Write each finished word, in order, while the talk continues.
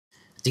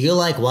Do you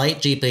like white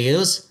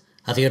GPUs?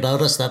 Have you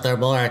noticed that they're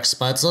more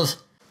expensive?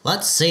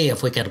 Let's see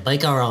if we can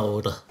make our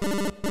own.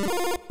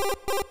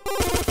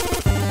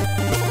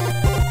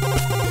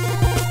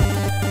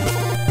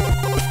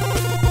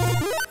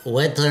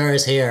 Winter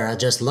is here, and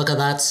just look at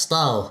that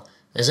snow.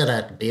 Isn't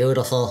it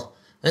beautiful?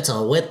 It's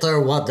a winter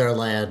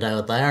wonderland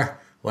out there,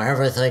 where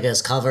everything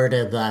is covered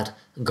in that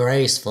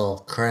graceful,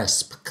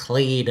 crisp,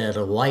 clean,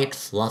 and white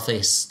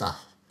fluffy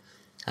stuff.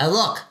 And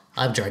look,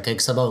 I'm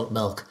drinking some oat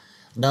milk.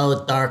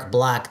 No dark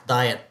black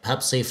diet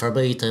Pepsi for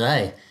me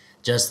today.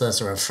 Just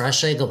this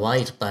refreshing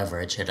white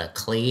beverage in a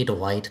clean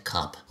white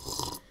cup.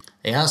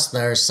 Yes,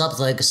 there's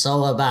something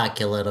so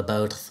immaculate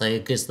about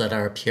things that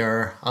are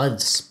pure,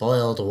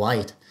 unspoiled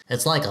white.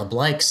 It's like a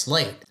blank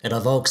slate. It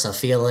evokes a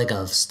feeling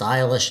of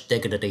stylish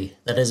dignity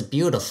that is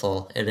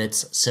beautiful in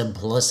its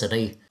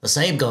simplicity. The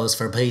same goes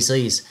for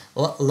PCs.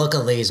 Look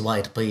at these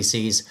white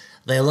PCs.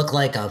 They look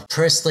like a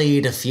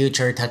pristine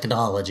future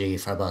technology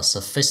from a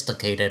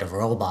sophisticated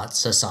robot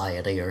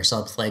society or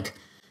something.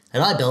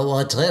 And I built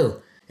one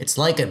too. It's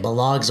like it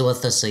belongs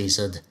with the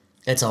season.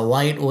 It's a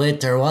white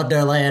winter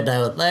wonderland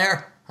out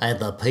there, and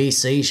the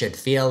PC should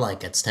feel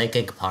like it's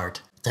taking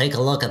part. Take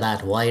a look at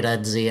that white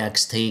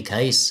NZXT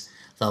case.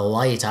 The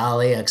white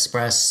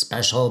AliExpress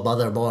special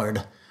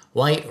motherboard,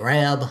 white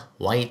RAM,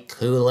 white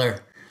cooler,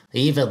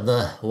 even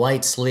the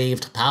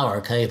white-sleeved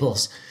power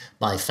cables.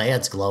 My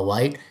fans glow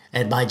white,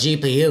 and my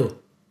GPU.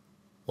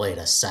 Wait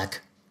a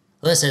sec.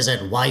 This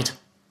isn't white.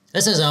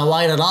 This isn't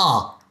white at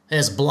all.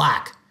 It's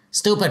black.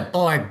 Stupid,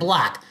 boring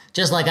black.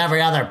 Just like every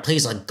other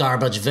piece of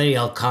garbage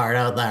video card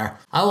out there.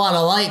 I want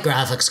a white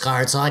graphics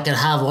card so I can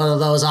have one of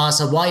those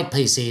awesome white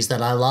PCs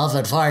that I love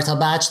and for it to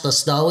match the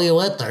snowy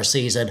winter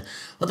season.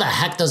 What the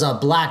heck does a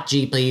black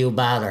GPU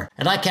matter?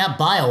 And I can't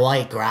buy a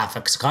white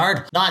graphics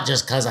card. Not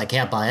just because I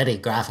can't buy any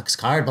graphics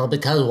card, but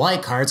because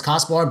white cards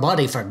cost more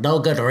money for no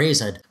good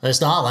reason. It's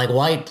not like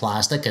white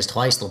plastic is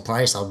twice the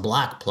price of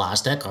black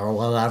plastic or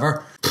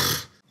whatever.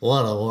 Pfft,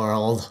 what a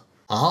world.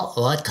 Well,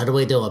 what could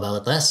we do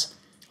about this?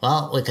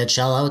 Well, we could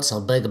shell out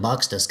some big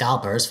bucks to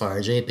scalpers for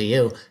a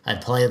GPU and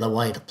play the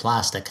white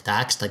plastic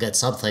tax to get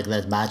something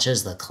that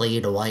matches the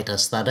clean white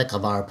aesthetic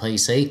of our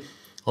PC.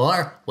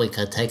 Or we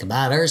could take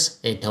matters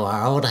into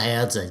our own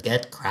hands and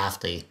get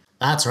crafty.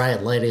 That's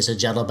right, ladies and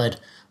gentlemen.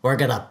 We're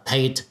gonna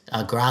paint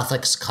a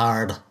graphics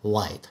card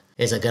white.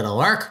 Is it gonna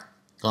work?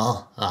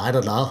 Well, I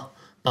don't know.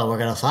 But we're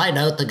gonna find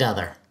out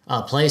together.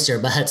 Place your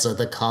bets in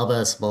the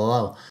comments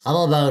below. I'm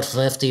about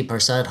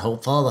 50%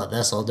 hopeful that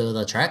this will do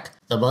the trick.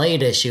 The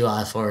main issue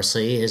I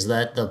foresee is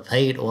that the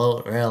paint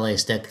won't really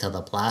stick to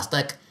the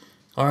plastic,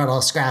 or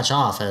it'll scratch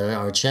off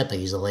or chip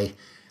easily.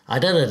 I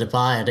didn't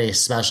buy any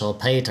special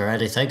paint or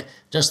anything,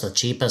 just the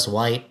cheapest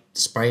white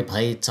spray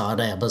paint on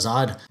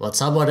Amazon. But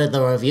someone in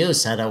the review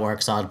said it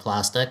works on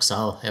plastic,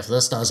 so if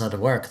this doesn't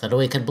work, then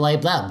we can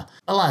blame them.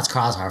 But let's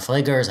cross our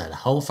fingers and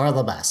hope for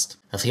the best.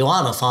 If you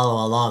want to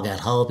follow along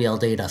at home, you'll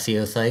need a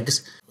few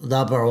things.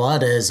 Number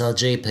one is a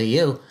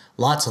GPU.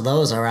 Lots of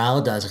those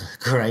around at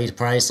great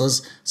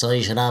prices, so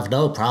you should have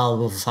no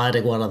problem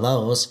finding one of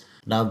those.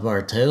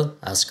 Number two,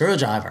 a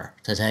screwdriver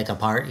to take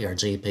apart your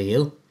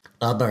GPU.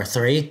 Number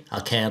three,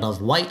 a can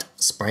of white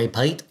spray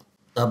paint.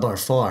 Number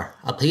four,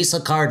 a piece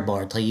of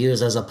cardboard to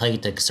use as a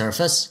painting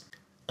surface.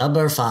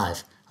 Number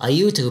five, a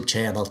YouTube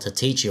channel to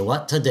teach you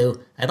what to do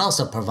and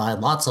also provide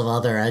lots of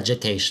other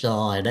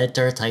educational and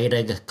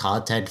entertaining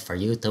content for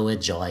you to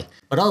enjoy,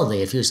 but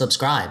only if you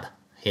subscribe.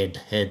 Hint,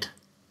 hint.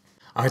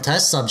 Our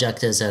test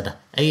subject is an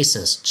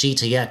Asus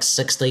GTX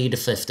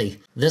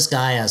 1650. This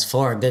guy has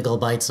 4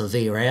 gigabytes of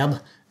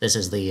VRAM. This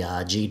is the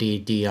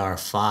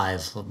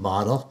GDDR5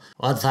 model.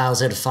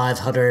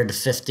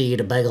 1515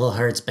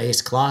 MHz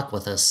base clock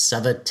with a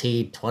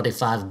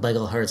 1725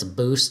 MHz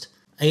boost.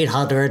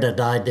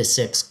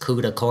 896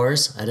 CUDA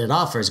cores, and it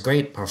offers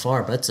great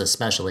performance,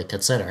 especially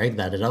considering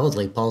that it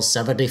only pulls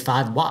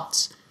 75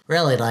 watts.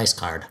 Really nice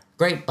card.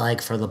 Great bang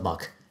for the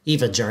buck,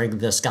 even during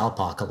the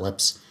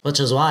scalpocalypse.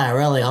 Which is why I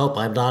really hope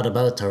I'm not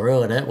about to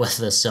ruin it with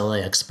this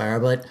silly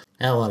experiment.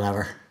 Eh,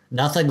 whatever.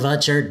 Nothing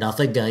ventured,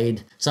 nothing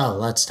gained. So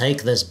let's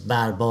take this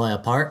bad boy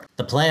apart.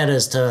 The plan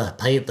is to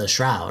paint the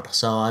shroud,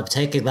 so I'm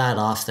taking that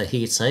off the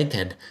heatsink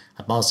and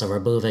I'm also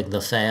removing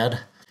the fan.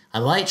 I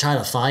might try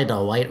to find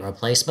a white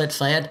replacement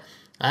fan.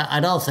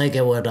 I don't think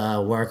it would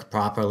work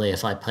properly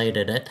if I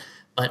painted it,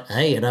 but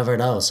hey, you never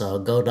know, so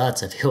go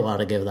nuts if you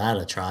want to give that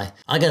a try.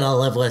 I'm gonna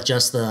live with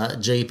just the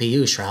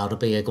GPU shroud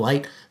being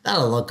white.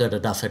 That'll look good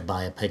enough in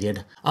my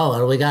opinion. Oh,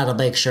 and we gotta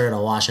make sure to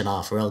wash it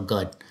off real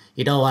good.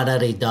 You don't want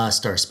any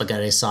dust or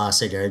spaghetti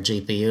sauce in your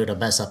GPU to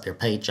mess up your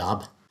paint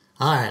job.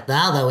 Alright,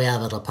 now that we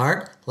have it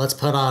apart, let's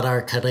put on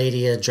our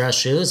Canadian dress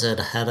shoes and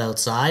head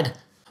outside.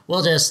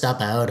 We'll just step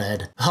out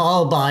and...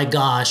 Oh my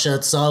gosh,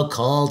 it's so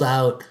cold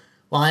out.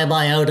 Why am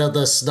I out in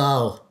the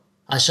snow?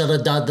 I should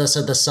have done this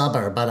in the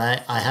summer,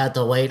 but I had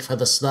to wait for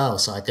the snow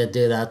so I could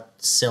do that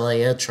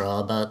silly intro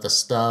about the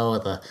snow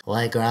and the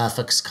white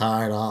graphics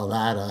card, all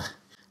that.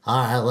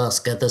 Alright, let's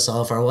get this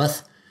over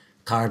with.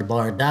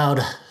 Cardboard down,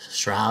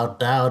 shroud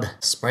down,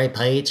 spray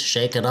paint,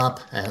 shake it up,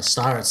 and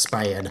start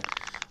spraying.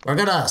 We're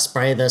gonna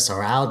spray this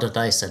around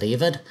nice and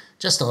even,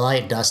 just a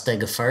light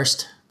dusting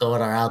first,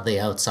 going around the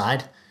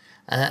outside.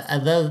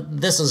 And then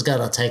this is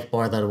gonna take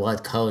more than one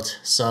coat,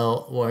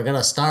 so we're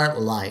gonna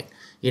start light.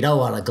 You don't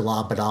want to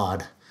glob it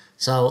on.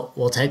 So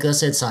we'll take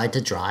this inside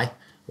to dry,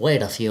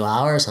 wait a few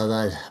hours, and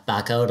then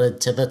back out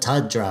into the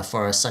tundra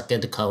for a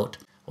second coat.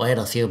 Wait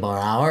a few more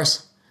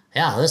hours.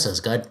 Yeah, this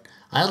is good.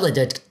 I only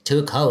did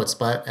 2 coats,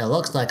 but it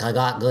looks like I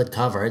got good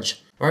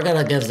coverage. We're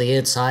gonna give the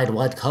inside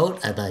 1 coat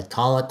and then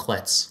call it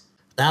quits.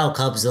 Now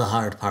comes the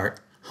hard part,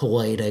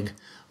 waiting.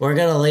 We're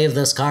gonna leave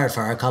this card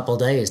for a couple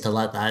days to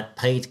let that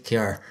paint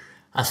cure.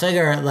 I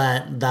figure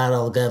that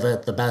that'll give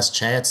it the best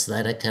chance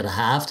that it can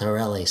have to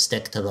really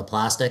stick to the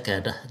plastic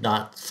and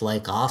not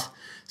flake off.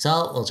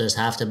 So we'll just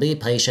have to be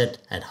patient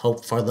and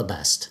hope for the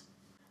best.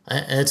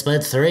 It's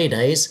been 3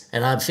 days,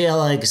 and I'm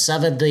feeling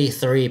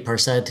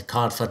 73%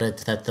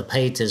 confident that the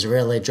paint is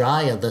really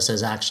dry and this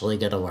is actually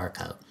gonna work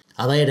out.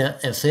 I mean,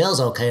 it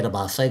feels okay to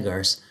my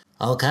fingers.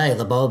 Okay,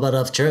 the moment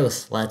of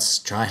truth. Let's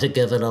try to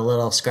give it a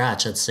little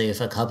scratch and see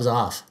if it comes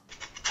off.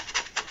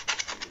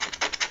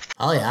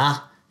 Oh yeah.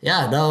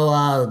 Yeah,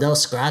 no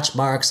scratch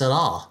marks at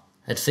all.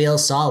 It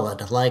feels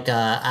solid, like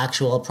an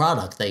actual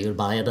product that you'd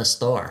buy in a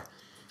store.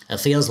 It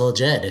feels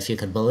legit, if you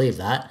can believe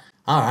that.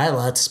 Alright,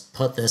 let's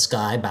put this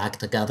guy back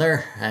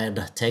together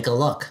and take a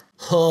look.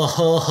 Ho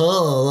ho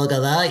ho, look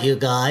at that, you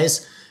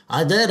guys.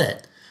 I did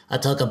it. I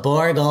took a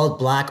boring old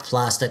black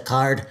plastic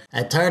card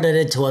and turned it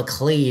into a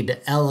clean,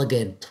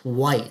 elegant,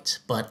 white,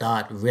 but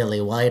not really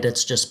white,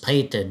 it's just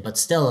painted, but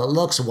still it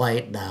looks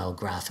white now,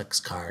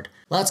 graphics card.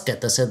 Let's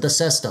get this in the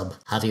system.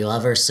 Have you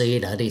ever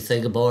seen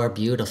anything more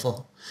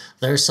beautiful?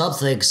 There's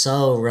something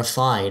so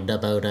refined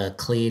about a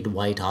clean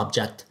white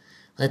object.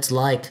 It's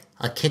like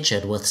a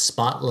kitchen with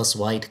spotless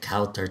white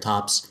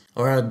countertops,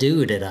 or a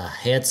dude in a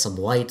handsome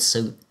white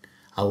suit,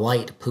 a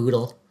white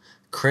poodle,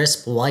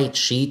 crisp white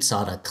sheets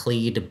on a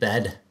clean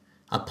bed,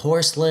 a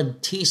porcelain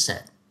tea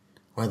set,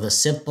 or the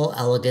simple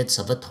elegance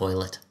of a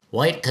toilet.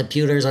 White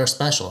computers are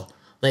special.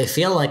 They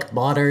feel like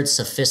modern,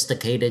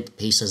 sophisticated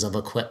pieces of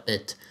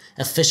equipment,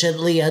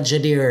 efficiently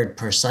engineered,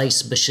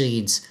 precise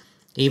machines,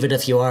 even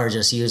if you are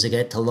just using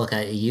it to look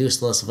at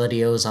useless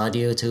videos on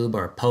YouTube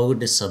or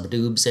pwn some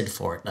noobs in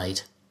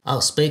Fortnite. Oh,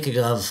 speaking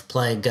of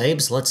playing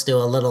games, let's do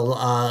a little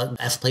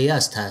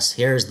FPS test.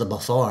 Here's the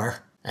before.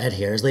 And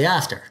here's the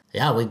after.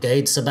 Yeah, we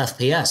gained some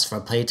FPS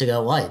from painting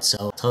it white,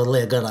 so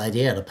totally a good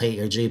idea to paint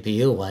your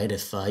GPU white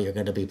if you're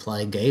going to be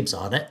playing games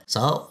on it.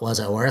 So, was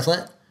it worth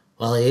it?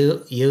 Well,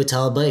 you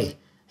tell me.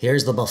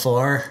 Here's the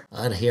before,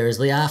 and here's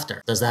the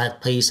after. Does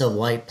that piece of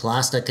white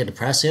plastic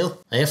impress you?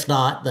 If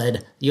not,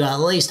 then you at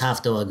least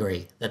have to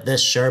agree that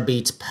this sure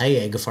beats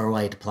paying for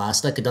white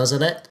plastic,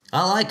 doesn't it?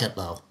 I like it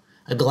though.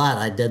 I'm glad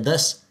I did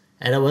this,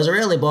 and it was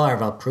really more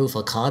of a proof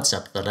of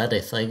concept than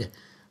anything.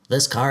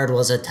 This card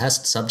was a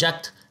test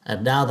subject,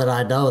 and now that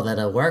I know that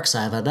it works,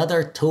 I have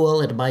another tool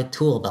in my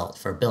tool belt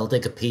for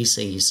building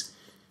PCs.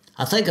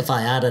 I think if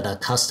I added a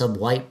custom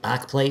white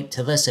backplate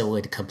to this, it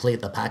would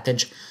complete the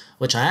package,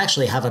 which I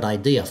actually have an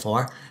idea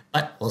for,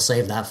 but we'll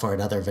save that for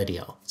another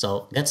video.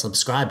 So get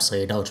subscribed so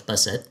you don't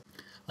miss it.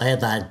 And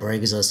that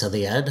brings us to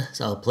the end,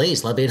 so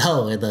please let me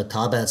know in the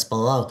comments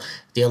below.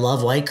 Do you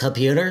love white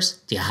computers?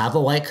 Do you have a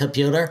white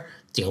computer?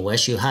 Do you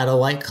wish you had a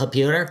white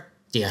computer?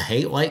 Do you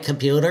hate white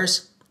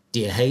computers? Do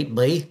you hate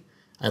me?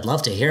 I'd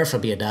love to hear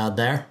from you down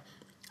there.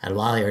 And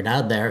while you're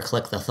down there,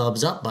 click the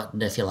thumbs up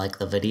button if you like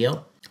the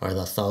video, or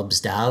the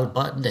thumbs down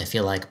button if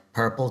you like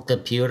purple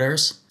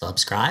computers.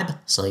 Subscribe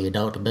so you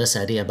don't miss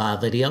any of my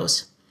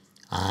videos.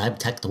 I'm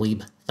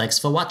TechDweeb. Thanks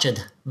for watching.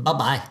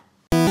 Bye-bye.